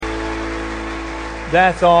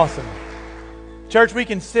That's awesome. Church, we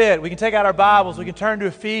can sit, we can take out our Bibles, we can turn to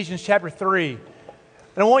Ephesians chapter 3. And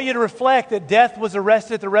I want you to reflect that death was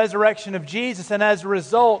arrested at the resurrection of Jesus, and as a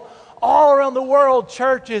result, all around the world,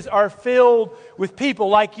 churches are filled with people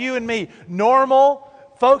like you and me. Normal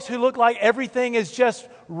folks who look like everything is just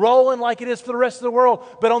rolling like it is for the rest of the world,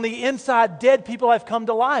 but on the inside, dead people have come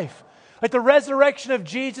to life. Like the resurrection of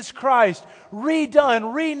Jesus Christ,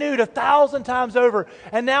 redone, renewed 1,000 times over.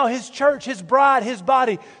 And now His church, His bride, His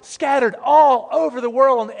body, scattered all over the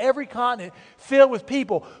world on every continent, filled with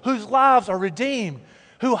people whose lives are redeemed,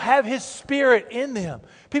 who have His Spirit in them.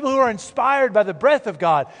 People who are inspired by the breath of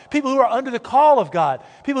God. People who are under the call of God.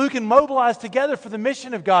 People who can mobilize together for the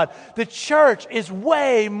mission of God. The church is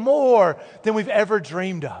way more than we've ever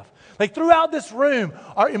dreamed of. Like throughout this room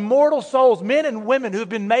are immortal souls, men and women who have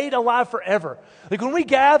been made alive forever. Like when we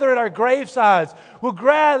gather at our gravesides, we'll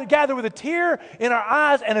gather with a tear in our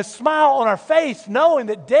eyes and a smile on our face, knowing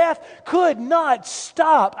that death could not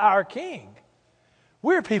stop our King.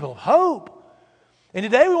 We're people of hope. And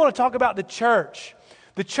today we want to talk about the church.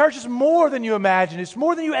 The church is more than you imagine. It's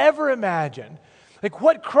more than you ever imagined. Like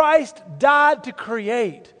what Christ died to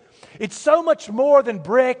create. It's so much more than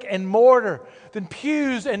brick and mortar, than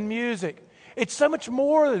pews and music. It's so much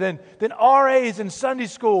more than RAs and Sunday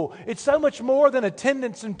school. It's so much more than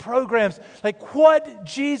attendance and programs. Like what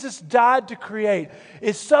Jesus died to create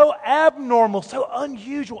is so abnormal, so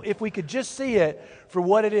unusual if we could just see it for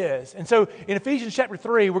what it is. And so in Ephesians chapter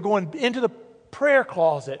 3, we're going into the prayer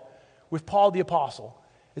closet with Paul the Apostle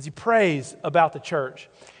as he prays about the church.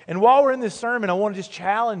 And while we're in this sermon, I want to just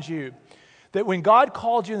challenge you that when God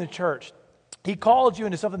called you in the church, He called you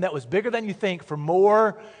into something that was bigger than you think for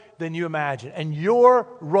more than you imagine. And your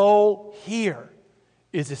role here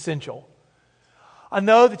is essential. I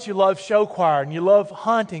know that you love show choir and you love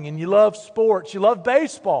hunting and you love sports. You love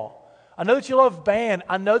baseball. I know that you love band.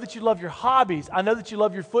 I know that you love your hobbies. I know that you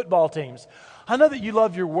love your football teams. I know that you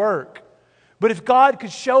love your work. But if God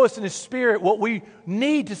could show us in His Spirit what we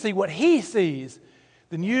need to see, what He sees,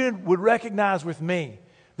 then you would recognize with me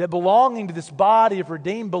that belonging to this body of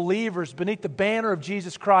redeemed believers beneath the banner of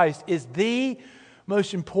Jesus Christ is the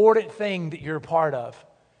most important thing that you're a part of.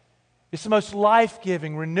 It's the most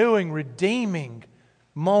life-giving, renewing, redeeming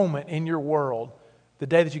moment in your world, the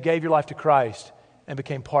day that you gave your life to Christ and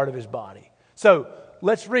became part of His body. So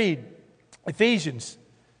let's read Ephesians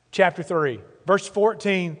chapter 3, verse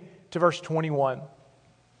 14 to verse 21.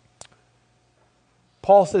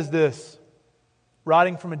 Paul says this,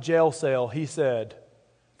 writing from a jail cell, he said,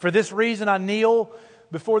 "For this reason I kneel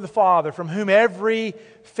before the Father, from whom every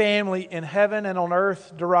family in heaven and on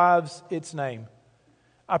earth derives its name.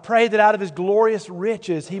 I pray that out of His glorious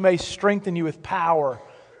riches He may strengthen you with power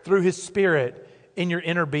through His Spirit in your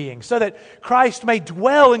inner being, so that Christ may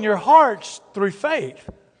dwell in your hearts through faith.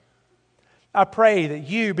 I pray that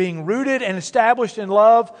you, being rooted and established in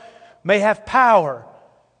love, may have power,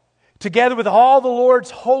 together with all the Lord's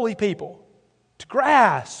holy people, to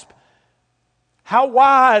grasp how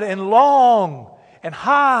wide and long and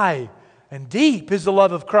high and deep is the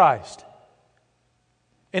love of Christ.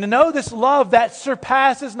 And to know this love that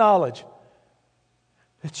surpasses knowledge,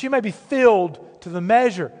 that you may be filled to the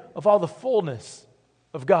measure of all the fullness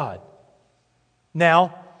of God.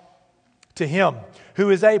 Now, to Him who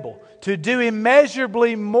is able to do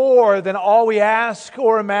immeasurably more than all we ask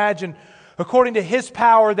or imagine, according to His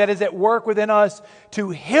power that is at work within us, to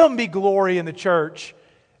Him be glory in the church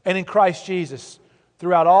and in Christ Jesus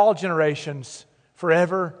throughout all generations,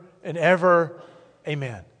 forever and ever.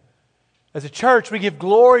 Amen." As a church, we give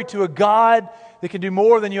glory to a God that can do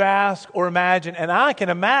more than you ask or imagine. And I can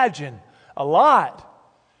imagine a lot.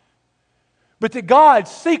 But that God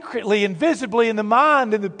secretly, invisibly, in the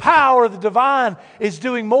mind and the power of the divine is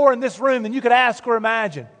doing more in this room than you could ask or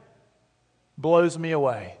imagine blows me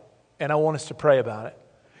away. And I want us to pray about it.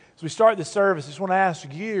 As we start this service, I just want to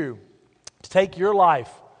ask you to take your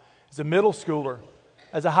life as a middle schooler,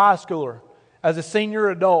 as a high schooler, as a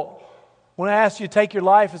senior adult. I want to ask you to take your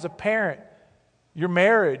life as a parent, your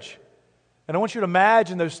marriage. And I want you to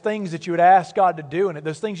imagine those things that you would ask God to do in it,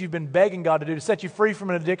 those things you've been begging God to do to set you free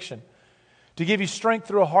from an addiction, to give you strength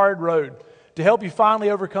through a hard road, to help you finally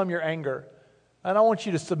overcome your anger. And I want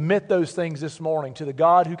you to submit those things this morning to the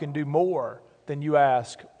God who can do more than you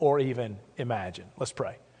ask or even imagine. Let's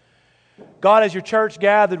pray. God, as your church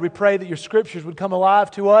gathered, we pray that your scriptures would come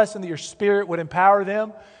alive to us and that your Spirit would empower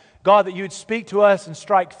them. God, that you would speak to us and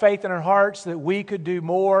strike faith in our hearts, that we could do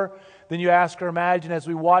more than you ask or imagine as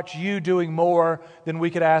we watch you doing more than we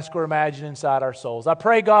could ask or imagine inside our souls. I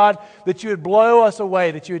pray, God, that you would blow us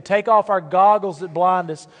away, that you would take off our goggles that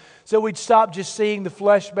blind us, so we'd stop just seeing the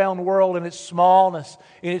flesh-bound world in its smallness,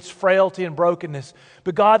 in its frailty and brokenness.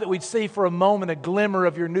 But God, that we'd see for a moment a glimmer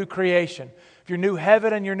of your new creation, of your new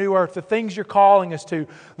heaven and your new earth, the things you're calling us to,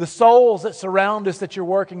 the souls that surround us that you're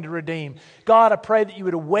working to redeem. God, I pray that you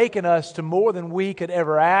would awaken us to more than we could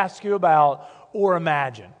ever ask you about or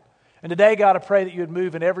imagine. And today, God, I pray that you would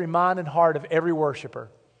move in every mind and heart of every worshiper.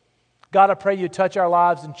 God, I pray you'd touch our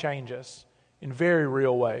lives and change us in very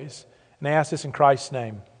real ways. And I ask this in Christ's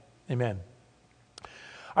name. Amen.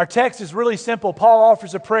 Our text is really simple. Paul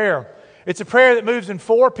offers a prayer. It's a prayer that moves in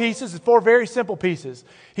 4 pieces, 4 very simple pieces.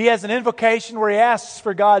 He has an invocation where he asks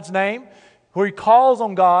for God's name, where he calls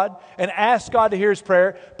on God and asks God to hear his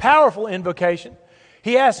prayer. Powerful invocation.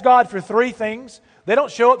 He asks God for 3 things. They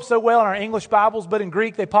don't show up so well in our English Bibles, but in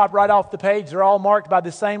Greek they pop right off the page. They're all marked by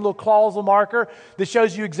the same little clausal marker that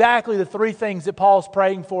shows you exactly the 3 things that Paul's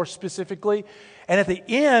praying for specifically. And at the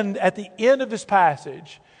end of this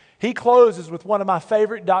passage, he closes with one of my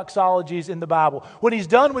favorite doxologies in the Bible. When he's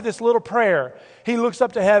done with this little prayer, he looks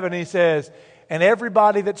up to heaven and he says, and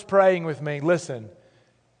everybody that's praying with me, listen,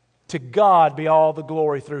 to God be all the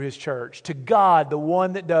glory through his church. To God, the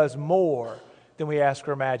one that does more than we ask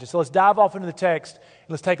or imagine. So let's dive off into the text and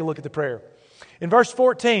let's take a look at the prayer. In verse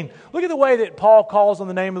 14, look at the way that Paul calls on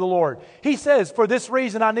the name of the Lord. He says, for this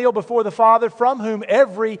reason I kneel before the Father, from whom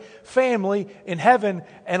every family in heaven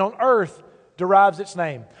and on earth derives its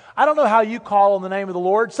name. I don't know how you call on the name of the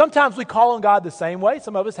Lord. Sometimes we call on God the same way.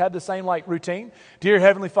 Some of us have the same routine. Dear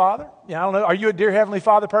Heavenly Father. I don't know. Are you a Dear Heavenly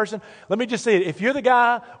Father person? Let me just say it. If you're the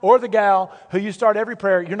guy or the gal who you start every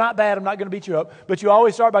prayer, you're not bad. I'm not going to beat you up. But you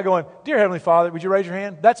always start by going, Dear Heavenly Father, would you raise your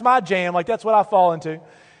hand? That's my jam. That's what I fall into.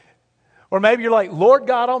 Or maybe you're like, Lord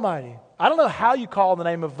God Almighty. I don't know how you call the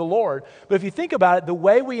name of the Lord, but if you think about it, the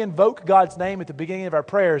way we invoke God's name at the beginning of our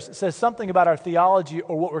prayers says something about our theology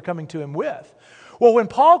or what we're coming to Him with. Well, when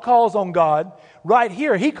Paul calls on God, right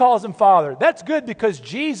here, he calls Him Father. That's good because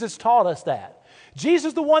Jesus taught us that. Jesus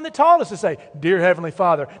is the one that taught us to say, Dear Heavenly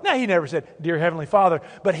Father. Now, He never said, Dear Heavenly Father,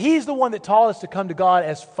 but He's the one that taught us to come to God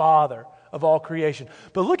as Father of all creation.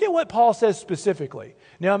 But look at what Paul says specifically.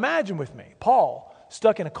 Now, imagine with me, Paul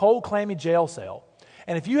stuck in a cold, clammy jail cell.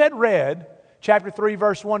 And if you had read chapter 3,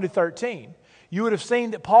 verse 1 to 13, you would have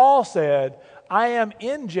seen that Paul said, I am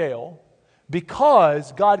in jail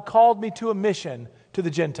because God called me to a mission to the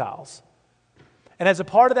Gentiles. And as a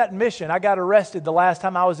part of that mission, I got arrested the last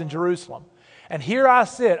time I was in Jerusalem. And here I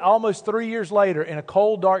sit almost 3 years later in a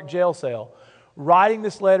cold, dark jail cell writing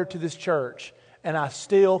this letter to this church, and I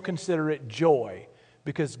still consider it joy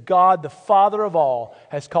because God, the Father of all,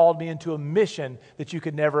 has called me into a mission that you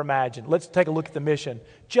could never imagine. Let's take a look at the mission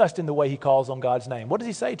just in the way he calls on God's name. What does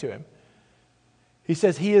he say to him? He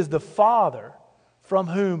says, He is the Father from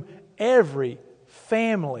whom every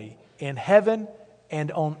family in heaven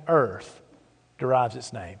and on earth derives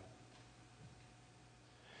its name.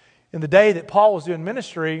 In the day that Paul was doing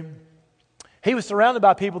ministry, he was surrounded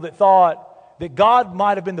by people that thought that God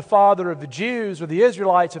might have been the father of the Jews or the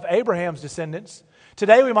Israelites of Abraham's descendants.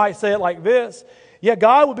 Today we might say it like this. Yeah,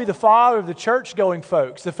 God would be the father of the church-going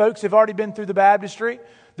folks, the folks who have already been through the baptistry,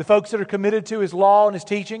 the folks that are committed to His law and His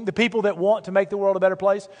teaching, the people that want to make the world a better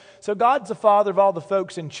place. So God's the father of all the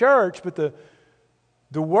folks in church, but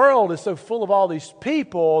the world is so full of all these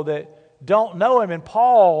people that don't know Him. And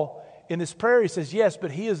Paul, in this prayer, he says, yes,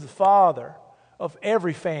 but He is the Father of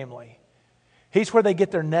every family. He's where they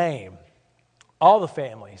get their name. All the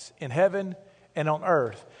families in heaven and on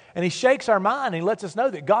earth. And he shakes our mind and he lets us know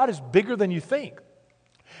that God is bigger than you think.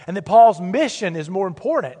 And that Paul's mission is more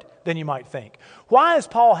important than you might think. Why is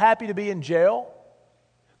Paul happy to be in jail?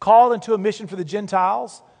 Called into a mission for the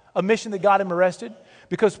Gentiles? A mission that got him arrested?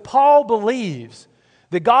 Because Paul believes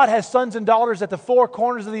that God has sons and daughters at the 4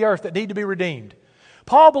 corners of the earth that need to be redeemed.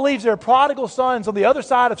 Paul believes there are prodigal sons on the other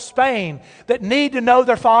side of Spain that need to know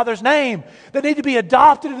their father's name, that need to be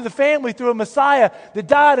adopted into the family through a Messiah that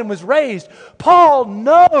died and was raised. Paul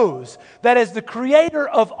knows that as the creator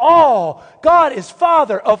of all, God is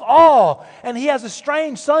Father of all, and He has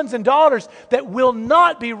estranged sons and daughters that will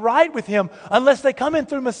not be right with Him unless they come in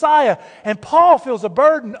through Messiah. And Paul feels a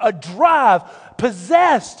burden, a drive,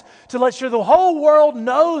 possessed to let sure the whole world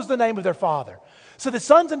knows the name of their Father, so that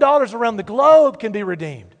sons and daughters around the globe can be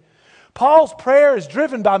redeemed. Paul's prayer is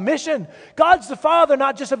driven by mission. God's the Father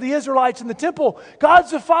not just of the Israelites in the temple.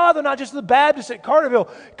 God's the Father not just of the Baptists at Carterville.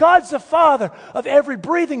 God's the Father of every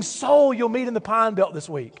breathing soul you'll meet in the Pine Belt this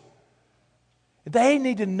week. They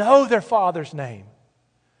need to know their Father's name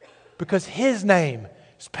because His name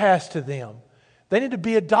is passed to them. They need to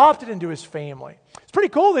be adopted into his family. It's pretty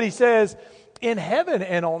cool that he says, in heaven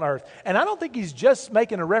and on earth. And I don't think he's just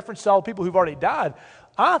making a reference to all people who've already died.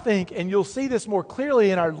 I think, and you'll see this more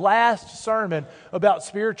clearly in our last sermon about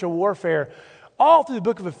spiritual warfare, all through the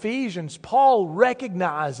book of Ephesians, Paul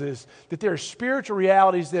recognizes that there are spiritual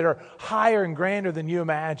realities that are higher and grander than you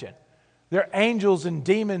imagine. There are angels and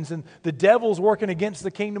demons and the devil's working against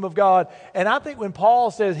the kingdom of God. And I think when Paul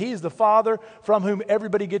says he is the Father from whom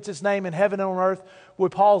everybody gets its name in heaven and on earth,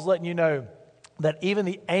 what Paul's letting you know that even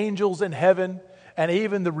the angels in heaven and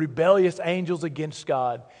even the rebellious angels against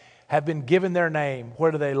God have been given their name,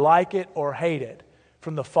 whether they like it or hate it,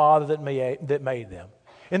 from the Father that made them.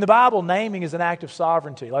 In the Bible, naming is an act of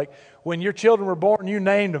sovereignty. Like when your children were born, you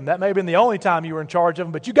named them. That may have been the only time you were in charge of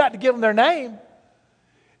them, but you got to give them their name.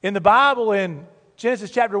 In the Bible, in Genesis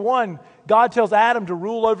chapter 1, God tells Adam to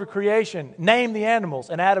rule over creation, name the animals,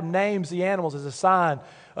 and Adam names the animals as a sign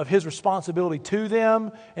of his responsibility to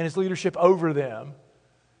them and his leadership over them.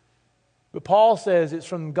 But Paul says it's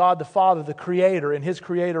from God the Father, the Creator, and his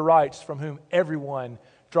Creator rights from whom everyone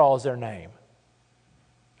draws their name.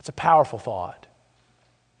 It's a powerful thought.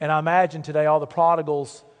 And I imagine today all the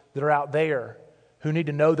prodigals that are out there who need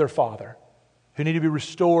to know their Father, who need to be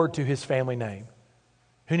restored to his family name,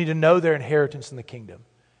 who need to know their inheritance in the kingdom.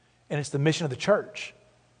 And it's the mission of the church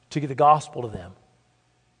to get the gospel to them.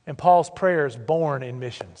 And Paul's prayer is born in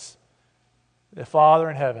missions. The Father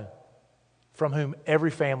in heaven, from whom every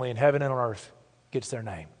family in heaven and on earth gets their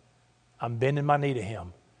name. I'm bending my knee to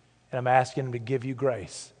him, and I'm asking him to give you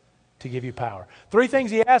grace, to give you power. 3 things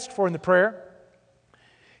he asked for in the prayer.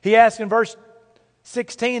 He asked in verse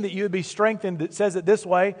 16 that you would be strengthened. It says it this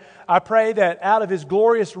way: I pray that out of his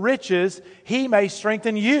glorious riches he may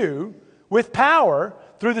strengthen you with power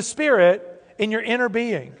through the Spirit in your inner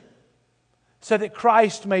being, so that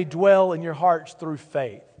Christ may dwell in your hearts through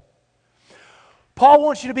faith. Paul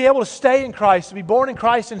wants you to be able to stay in Christ, to be born in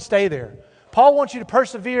Christ and stay there. Paul wants you to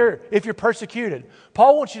persevere if you're persecuted.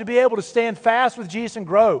 Paul wants you to be able to stand fast with Jesus and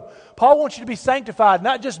grow. Paul wants you to be sanctified,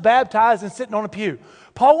 not just baptized and sitting on a pew.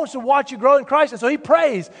 Paul wants to watch you grow in Christ. And so he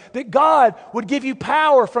prays that God would give you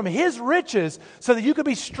power from his riches so that you could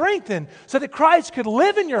be strengthened, so that Christ could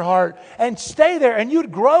live in your heart and stay there and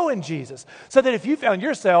you'd grow in Jesus. So that if you found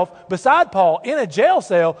yourself beside Paul in a jail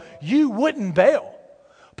cell, you wouldn't bail.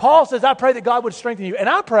 Paul says, I pray that God would strengthen you. And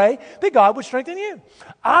I pray that God would strengthen you.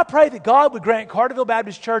 I pray that God would grant Carterville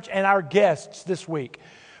Baptist Church and our guests this week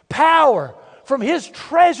power from his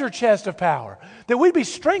treasure chest of power. That we'd be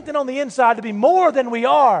strengthened on the inside to be more than we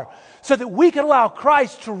are. So that we could allow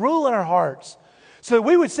Christ to rule in our hearts. So that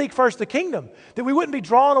we would seek first the kingdom. That we wouldn't be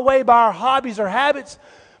drawn away by our hobbies or habits.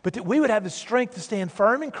 But that we would have the strength to stand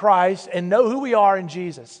firm in Christ and know who we are in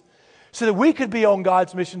Jesus. So that we could be on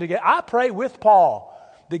God's mission together. I pray with Paul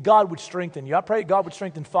that God would strengthen you. I pray God would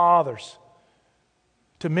strengthen fathers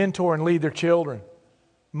to mentor and lead their children.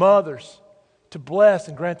 Mothers to bless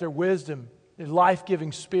and grant their wisdom, their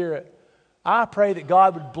life-giving spirit. I pray that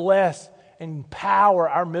God would bless and empower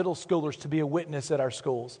our middle schoolers to be a witness at our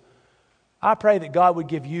schools. I pray that God would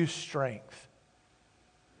give you strength.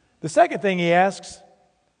 The second thing he asks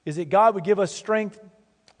is that God would give us strength,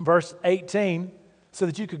 verse 18, so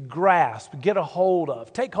that you could grasp, get a hold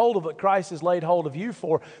of, take hold of what Christ has laid hold of you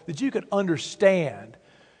for, that you could understand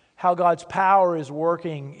how God's power is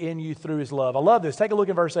working in you through his love. I love this. Take a look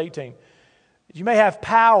at verse 18. You may have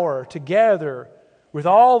power together with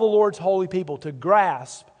all the Lord's holy people to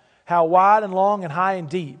grasp how wide and long and high and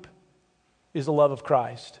deep is the love of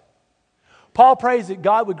Christ. Paul prays that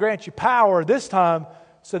God would grant you power this time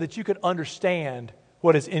so that you could understand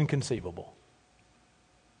what is inconceivable.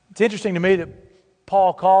 It's interesting to me that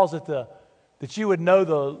Paul calls it that you would know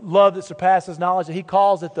the love that surpasses knowledge, that he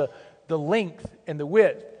calls it the length and the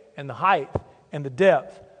width and the height and the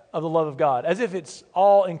depth of the love of God, as if it's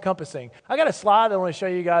all encompassing. I got a slide I want to show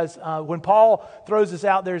you guys. When Paul throws this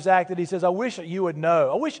out there, Zach, that he says, I wish that you would know.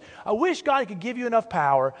 I wish God could give you enough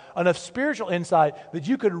power, enough spiritual insight that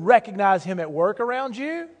you could recognize him at work around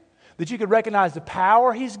you, that you could recognize the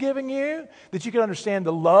power he's giving you, that you could understand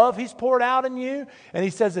the love he's poured out in you. And he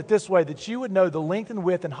says it this way, that you would know the length and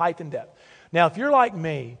width and height and depth. Now, if you're like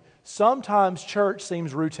me, sometimes church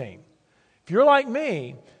seems routine. If you're like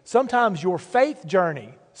me, sometimes your faith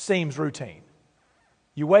journey seems routine.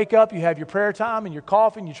 You wake up, you have your prayer time and your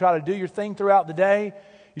coffee, and you try to do your thing throughout the day.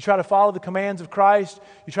 You try to follow the commands of Christ.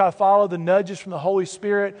 You try to follow the nudges from the Holy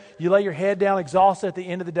Spirit. You lay your head down exhausted at the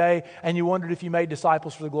end of the day, and you wondered if you made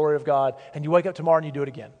disciples for the glory of God. And you wake up tomorrow and you do it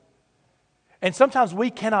again. And sometimes we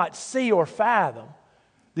cannot see or fathom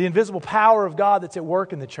the invisible power of God that's at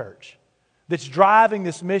work in the church, that's driving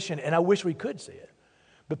this mission, and I wish we could see it.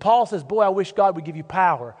 But Paul says, boy, I wish God would give you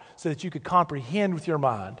power so that you could comprehend with your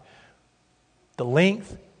mind the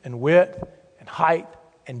length and width and height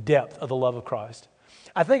and depth of the love of Christ.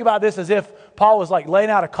 I think about this as if Paul was like laying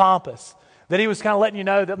out a compass, that he was kind of letting you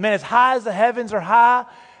know that, man, as high as the heavens are high,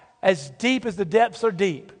 as deep as the depths are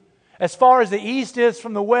deep, as far as the east is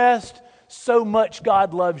from the west, so much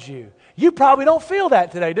God loves you. You probably don't feel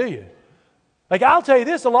that today, do you? Like, I'll tell you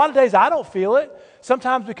this, a lot of days I don't feel it,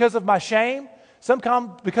 sometimes because of my shame,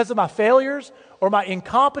 sometimes because of my failures or my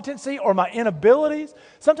incompetency or my inabilities,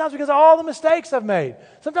 sometimes because of all the mistakes I've made.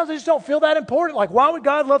 Sometimes I just don't feel that important. Like, why would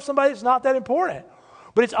God love somebody that's not that important?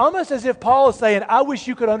 But it's almost as if Paul is saying, I wish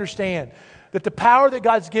you could understand that the power that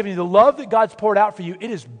God's given you, the love that God's poured out for you, it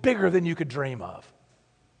is bigger than you could dream of.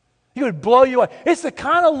 He would blow you away. It's the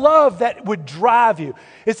kind of love that would drive you.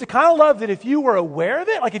 It's the kind of love that if you were aware of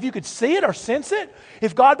it, like if you could see it or sense it,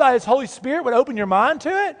 if God by His Holy Spirit would open your mind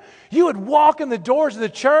to it, you would walk in the doors of the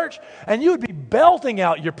church and you would be belting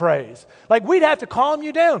out your praise. Like, we'd have to calm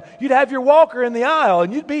you down. You'd have your walker in the aisle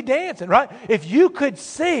and you'd be dancing, right? If you could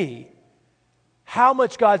see how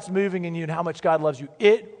much God's moving in you and how much God loves you,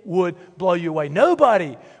 it would blow you away.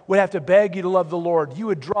 Nobody would have to beg you to love the Lord. You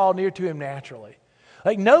would draw near to Him naturally.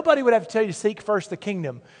 Like, nobody would have to tell you to seek first the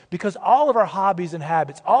kingdom, because all of our hobbies and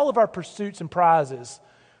habits, all of our pursuits and prizes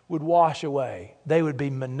would wash away. They would be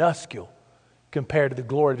minuscule compared to the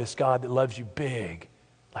glory of this God that loves you big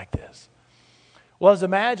like this. Well, I was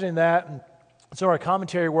imagining that, and so our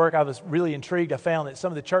commentary work, I was really intrigued. I found that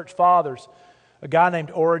some of the church fathers, a guy named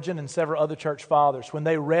Origen and several other church fathers, when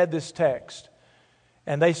they read this text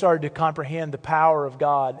and they started to comprehend the power of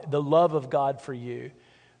God, the love of God for you,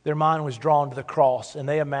 their mind was drawn to the cross, and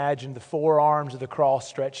they imagined the four arms of the cross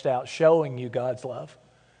stretched out, showing you God's love.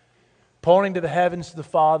 Pointing to the heavens to the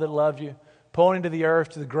Father that loved you, pointing to the earth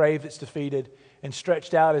to the grave that's defeated, and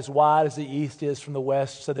stretched out as wide as the east is from the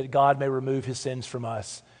west, so that God may remove His sins from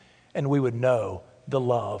us, and we would know the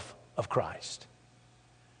love of Christ.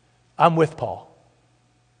 I'm with Paul.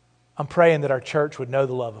 I'm praying that our church would know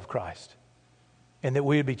the love of Christ, and that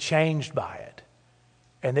we would be changed by it,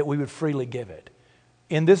 and that we would freely give it.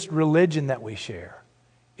 In this religion that we share,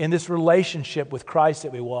 in this relationship with Christ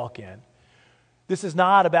that we walk in, this is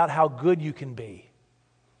not about how good you can be,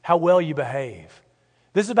 how well you behave.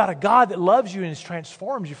 This is about a God that loves you and has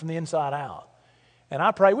transformed you from the inside out. And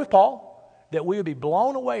I pray with Paul that we would be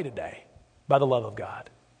blown away today by the love of God,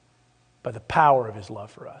 by the power of His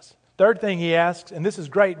love for us. Third thing he asks, and this is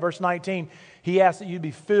great, verse 19, he asks that you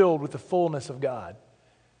be filled with the fullness of God.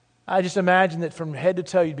 I just imagine that from head to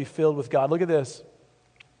toe you'd be filled with God. Look at this.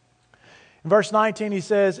 In verse 19 he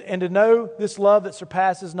says, and to know this love that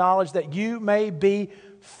surpasses knowledge, that you may be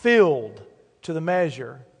filled to the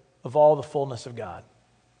measure of all the fullness of God.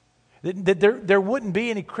 That there wouldn't be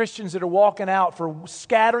any Christians that are walking out for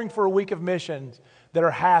scattering for a week of missions that are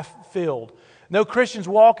half filled. No Christians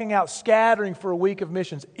walking out scattering for a week of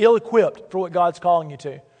missions, ill-equipped for what God's calling you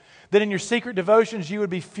to. That in your secret devotions you would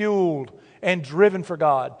be fueled and driven for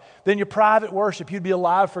God. Then your private worship, you'd be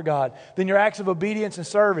alive for God. Then your acts of obedience and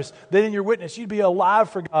service. Then in your witness, you'd be alive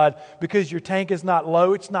for God because your tank is not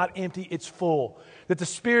low, it's not empty, it's full. That the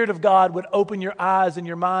Spirit of God would open your eyes and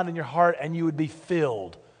your mind and your heart, and you would be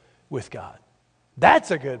filled with God. That's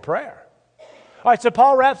a good prayer. All right, so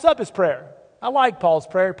Paul wraps up his prayer. I like Paul's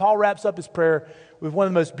prayer. Paul wraps up his prayer with one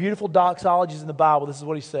of the most beautiful doxologies in the Bible. This is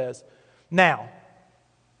what he says. Now,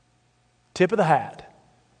 tip of the hat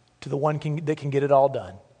to the one that can get it all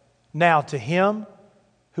done. Now to Him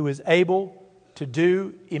who is able to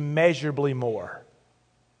do immeasurably more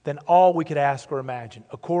than all we could ask or imagine,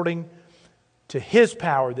 according to His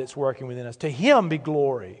power that's working within us. To Him be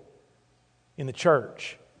glory in the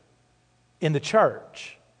church, and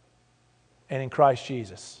in Christ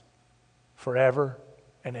Jesus, forever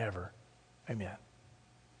and ever. Amen.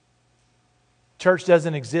 Church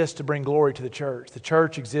doesn't exist to bring glory to the church. The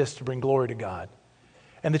church exists to bring glory to God.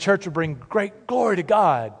 And the church will bring great glory to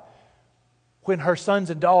God when her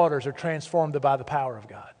sons and daughters are transformed by the power of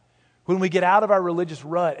God. When we get out of our religious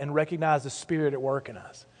rut and recognize the Spirit at work in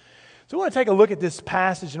us. So I want to take a look at this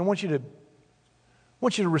passage, and I want you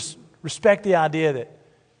to respect the idea that,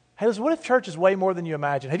 hey, listen, what if church is way more than you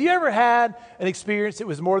imagine? Have you ever had an experience that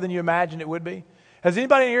was more than you imagined it would be? Has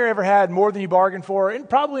anybody in here ever had more than you bargained for? And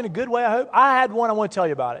probably in a good way, I hope. I had one. I want to tell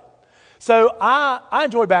you about it. So I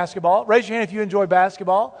enjoy basketball. Raise your hand if you enjoy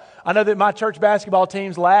basketball. I know that my church basketball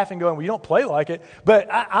team's laughing, going, well, you don't play like it.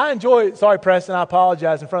 But I enjoy it. Sorry, Preston, I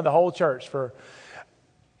apologize in front of the whole church.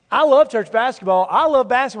 I love church basketball. I love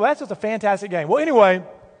basketball. That's just a fantastic game. Well, anyway,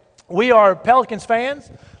 we are Pelicans fans.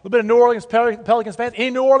 little bit of New Orleans Pelicans fans. Any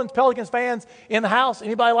New Orleans Pelicans fans in the house?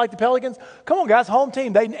 Anybody like the Pelicans? Come on, guys, home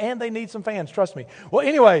team. They need some fans, trust me. Well,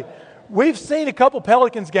 anyway, we've seen a couple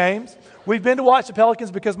Pelicans games. We've been to watch the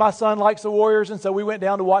Pelicans because my son likes the Warriors, and so we went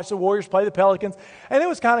down to watch the Warriors play the Pelicans, and it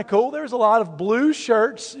was kind of cool. There was a lot of blue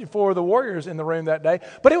shirts for the Warriors in the room that day,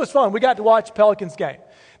 but it was fun. We got to watch the Pelicans game.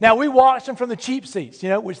 Now, we watched them from the cheap seats,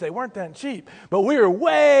 which they weren't that cheap, but we were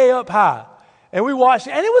way up high, and we watched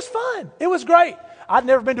it, and it was fun. It was great. I'd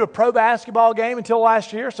never been to a pro basketball game until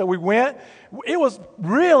last year, so we went. It was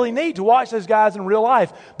really neat to watch those guys in real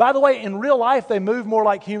life. By the way, in real life, they move more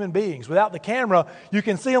like human beings. Without the camera, you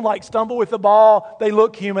can see them like stumble with the ball. They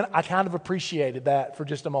look human. I kind of appreciated that for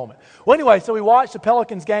just a moment. Well, anyway, so we watched the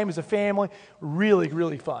Pelicans game as a family. Really,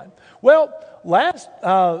 really fun. Well, last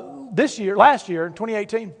year, in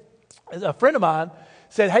 2018, a friend of mine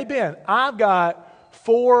said, "Hey, Ben, I've got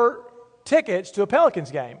 4 tickets to a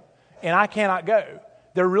Pelicans game, and I cannot go.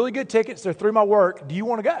 They're really good tickets. They're through my work. Do you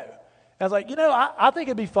want to go?" I was like, I think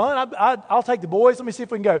it'd be fun. I'll take the boys. Let me see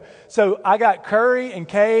if we can go. So I got Curry and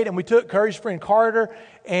Cade, and we took Curry's friend Carter,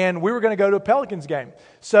 and we were going to go to a Pelicans game.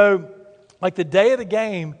 So like the day of the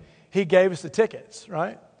game, he gave us the tickets,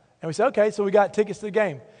 right? And we said, okay, so we got tickets to the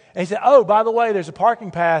game. And he said, oh, by the way, there's a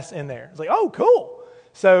parking pass in there. I was like, oh, cool.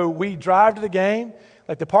 So we drive to the game,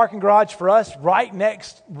 like the parking garage for us right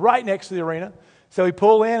next to the arena. So we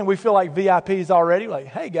pull in and we feel like VIPs already. Like,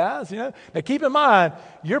 hey guys, Now keep in mind,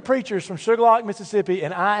 your preacher's from Sugar Lock, Mississippi,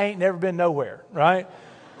 and I ain't never been nowhere, right?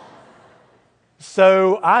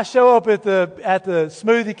 So I show up at the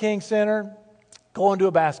Smoothie King Center, going to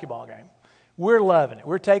a basketball game. We're loving it.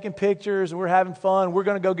 We're taking pictures and we're having fun. We're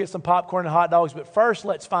going to go get some popcorn and hot dogs, but first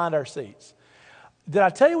let's find our seats. Did I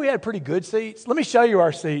tell you we had pretty good seats? Let me show you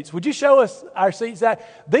our seats. Would you show us our seats, Zach?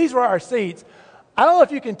 These were our seats. I don't know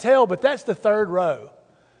if you can tell, but that's the 3rd row.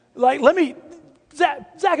 Like,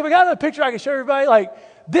 Zach, have I got another picture I can show everybody? Like,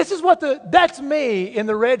 this is that's me in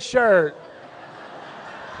the red shirt.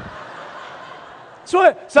 So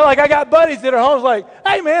like, I got buddies that are home, like,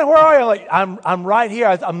 hey man, where are you? Like, I'm right here.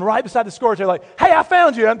 I'm right beside the scorcher. Like, hey, I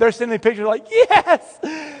found you. They're sending me pictures like, yes.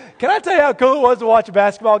 Can I tell you how cool it was to watch a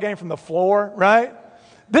basketball game from the floor, right?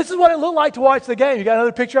 This is what it looked like to watch the game. You got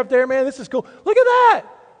another picture up there, man? This is cool. Look at that.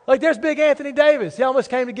 Like, there's Big Anthony Davis. He almost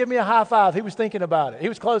came to give me a high five. He was thinking about it. He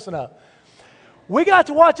was close enough. We got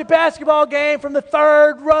to watch a basketball game from the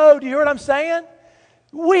 3rd row. Do you hear what I'm saying?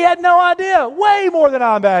 We had no idea. Way more than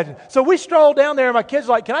I imagined. So we strolled down there, and my kids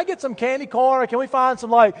were like, can I get some candy corn? Or can we find some,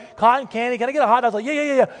 like, cotton candy? Can I get a hot dog? I was like,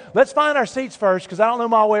 yeah. Let's find our seats first because I don't know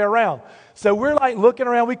my way around. So we're, like, looking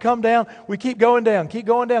around. We come down. We keep going down.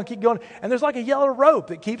 And there's, like, a yellow rope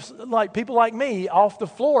that keeps, like, people like me off the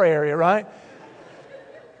floor area, right?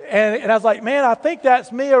 And I was like, man, I think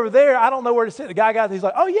that's me over there. I don't know where to sit. The guy got there. He's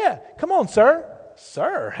like, oh, yeah, come on, sir.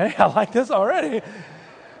 Sir, hey, I like this already.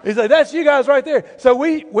 He's like, that's you guys right there. So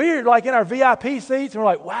we're like in our VIP seats, and we're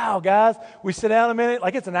like, wow, guys. We sit down a minute.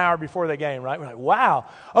 Like, it's an hour before the game, right? We're like, wow.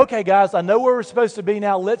 Okay, guys, I know where we're supposed to be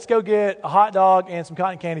now. Let's go get a hot dog and some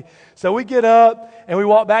cotton candy. So we get up, and we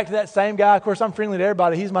walk back to that same guy. Of course, I'm friendly to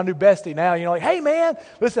everybody. He's my new bestie now. Like, hey, man,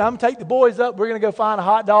 listen, I'm going to take the boys up. We're going to go find a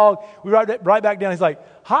hot dog. We right back down. He's like,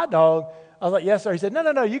 hot dog? I was like, yes, sir. He said,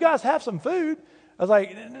 no, you guys have some food. I was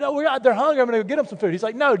like, no, they're hungry. I'm going to go get them some food. He's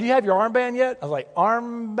like, no, do you have your armband yet? I was like,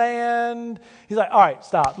 armband? He's like, all right,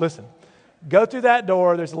 stop. Listen, go through that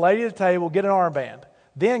door. There's a lady at the table. Get an armband.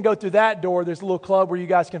 Then go through that door. There's a little club where you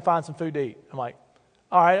guys can find some food to eat. I'm like,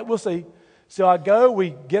 all right, we'll see. So I go,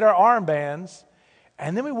 we get our armbands,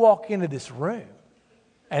 and then we walk into this room.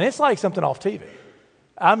 And it's like something off TV.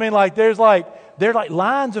 I mean, like, there's like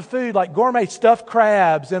lines of food, like gourmet stuffed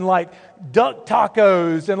crabs and like duck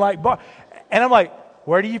tacos and like and I'm like,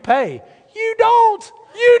 where do you pay? You don't.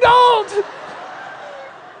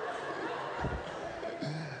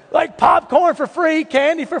 Like popcorn for free,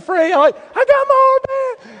 candy for free. I'm like, I got my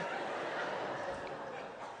armband.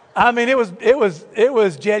 I mean, it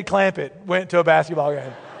was Jed Clampett went to a basketball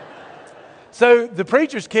game. So the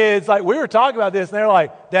preacher's kids, like, we were talking about this, and they're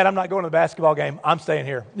like, Dad, I'm not going to the basketball game. I'm staying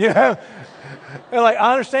here. They're like,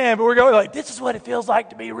 I understand, but we're going, like, this is what it feels like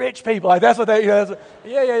to be rich people. Like, that's what they,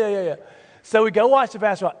 yeah. So we go watch the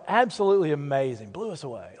basketball. Absolutely amazing. Blew us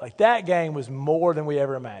away. Like, that game was more than we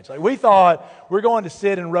ever imagined. Like, we thought we're going to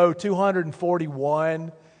sit in row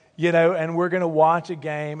 241, and we're going to watch a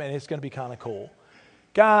game, and it's going to be kind of cool.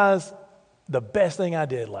 Guys, the best thing I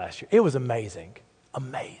did last year, it was amazing.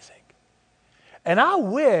 Amazing. And I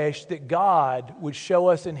wish that God would show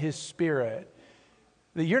us in His Spirit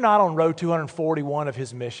that you're not on row 241 of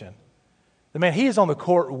His mission. That, man, He is on the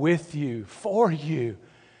court with you, for you,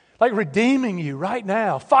 like redeeming you right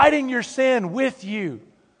now, fighting your sin with you.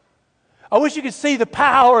 I wish you could see the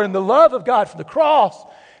power and the love of God from the cross.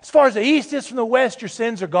 As far as the east is from the west, your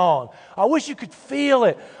sins are gone. I wish you could feel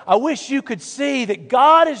it. I wish you could see that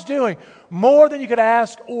God is doing more than you could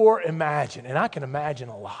ask or imagine. And I can imagine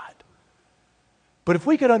a lot. But if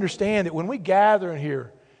we could understand that when we gather in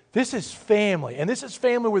here, this is family. And this is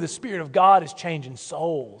family where the Spirit of God is changing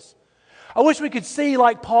souls. I wish we could see,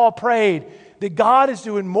 like Paul prayed, that God is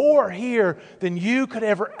doing more here than you could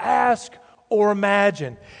ever ask or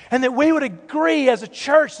imagine. And that we would agree as a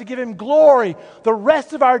church to give Him glory the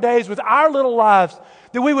rest of our days with our little lives.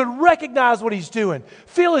 That we would recognize what He's doing,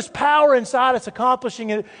 feel His power inside us accomplishing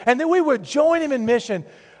it, and that we would join Him in mission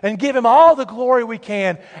and give Him all the glory we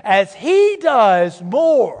can as He does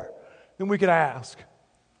more than we could ask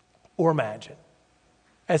or imagine.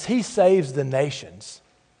 As He saves the nations,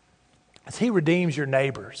 as He redeems your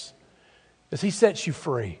neighbors, as He sets you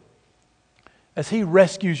free, as He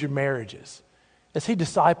rescues your marriages, as He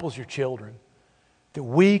disciples your children, that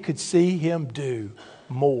we could see Him do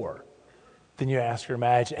more than you ask or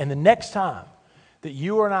imagine. And the next time that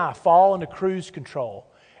you and I fall into cruise control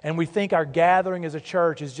and we think our gathering as a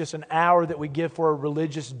church is just an hour that we give for a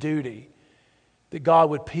religious duty, that God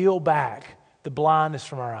would peel back the blindness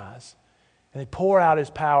from our eyes and He'd pour out His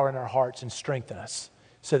power in our hearts and strengthen us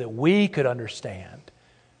so that we could understand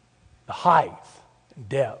the height and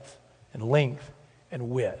depth and length and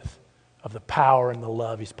width of the power and the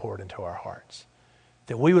love He's poured into our hearts.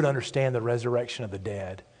 That we would understand the resurrection of the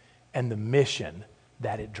dead and the mission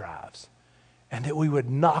that it drives. And that we would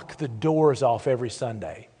knock the doors off every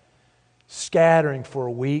Sunday, scattering for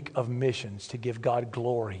a week of missions to give God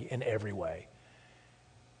glory in every way.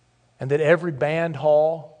 And that every band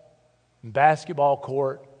hall and basketball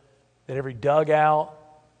court, that every dugout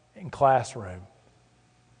and classroom,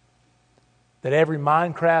 that every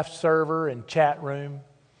Minecraft server and chat room,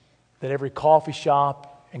 that every coffee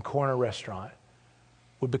shop and corner restaurant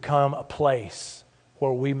would become a place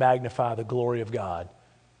where we magnify the glory of God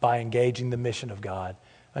by engaging the mission of God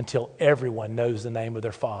until everyone knows the name of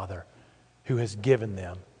their Father who has given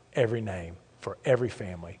them every name for every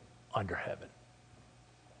family under heaven.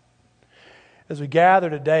 As we gather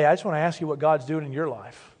today, I just want to ask you what God's doing in your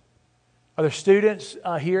life. Are there students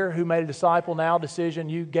here who made a Disciple Now decision?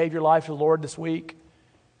 You gave your life to the Lord this week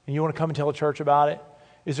and you want to come and tell the church about it?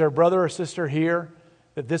 Is there a brother or sister here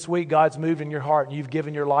that this week God's moved in your heart and you've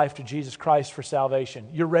given your life to Jesus Christ for salvation?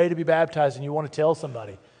 You're ready to be baptized and you want to tell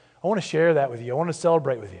somebody. I want to share that with you. I want to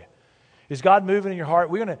celebrate with you. Is God moving in your heart?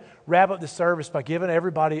 We're going to wrap up the service by giving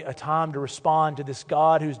everybody a time to respond to this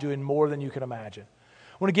God who's doing more than you can imagine.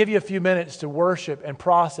 I want to give you a few minutes to worship and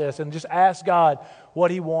process and just ask God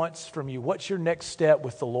what He wants from you. What's your next step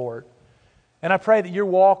with the Lord? And I pray that your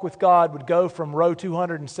walk with God would go from row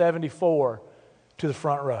 274 to the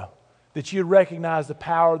front row. That you'd recognize the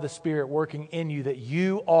power of the Spirit working in you, that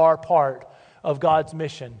you are part of God's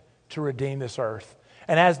mission to redeem this earth.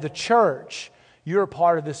 And as the church, you're a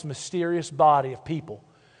part of this mysterious body of people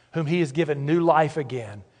whom He has given new life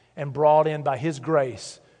again and brought in by His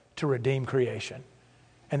grace to redeem creation.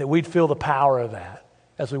 And that we'd feel the power of that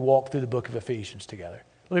as we walk through the book of Ephesians together.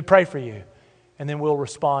 Let me pray for you, and then we'll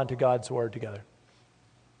respond to God's word together.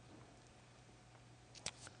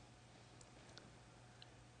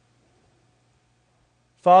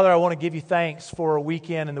 Father, I want to give you thanks for a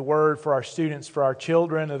weekend in the Word, for our students, for our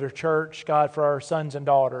children of their church, God, for our sons and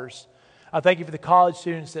daughters. I thank you for the college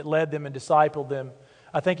students that led them and discipled them.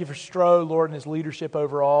 I thank you for Stroh, Lord, and his leadership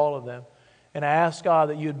over all of them. And I ask, God,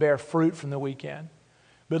 that you would bear fruit from the weekend.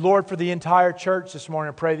 But Lord, for the entire church this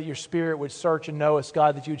morning, I pray that your Spirit would search and know us,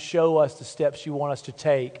 God, that you would show us the steps you want us to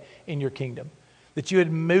take in your kingdom. That you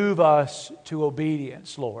would move us to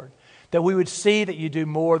obedience, Lord. That we would see that you do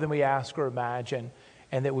more than we ask or imagine,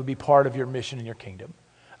 and that would be part of your mission in your kingdom.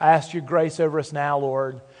 I ask your grace over us now,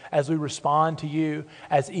 Lord, as we respond to you,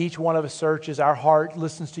 as each one of us searches our heart,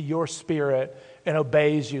 listens to your Spirit, and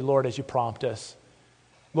obeys you, Lord, as you prompt us.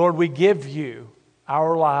 Lord, we give you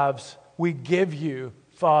our lives. We give you,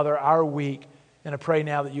 Father, our week. And I pray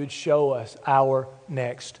now that you would show us our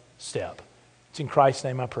next step. It's in Christ's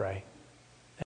name I pray.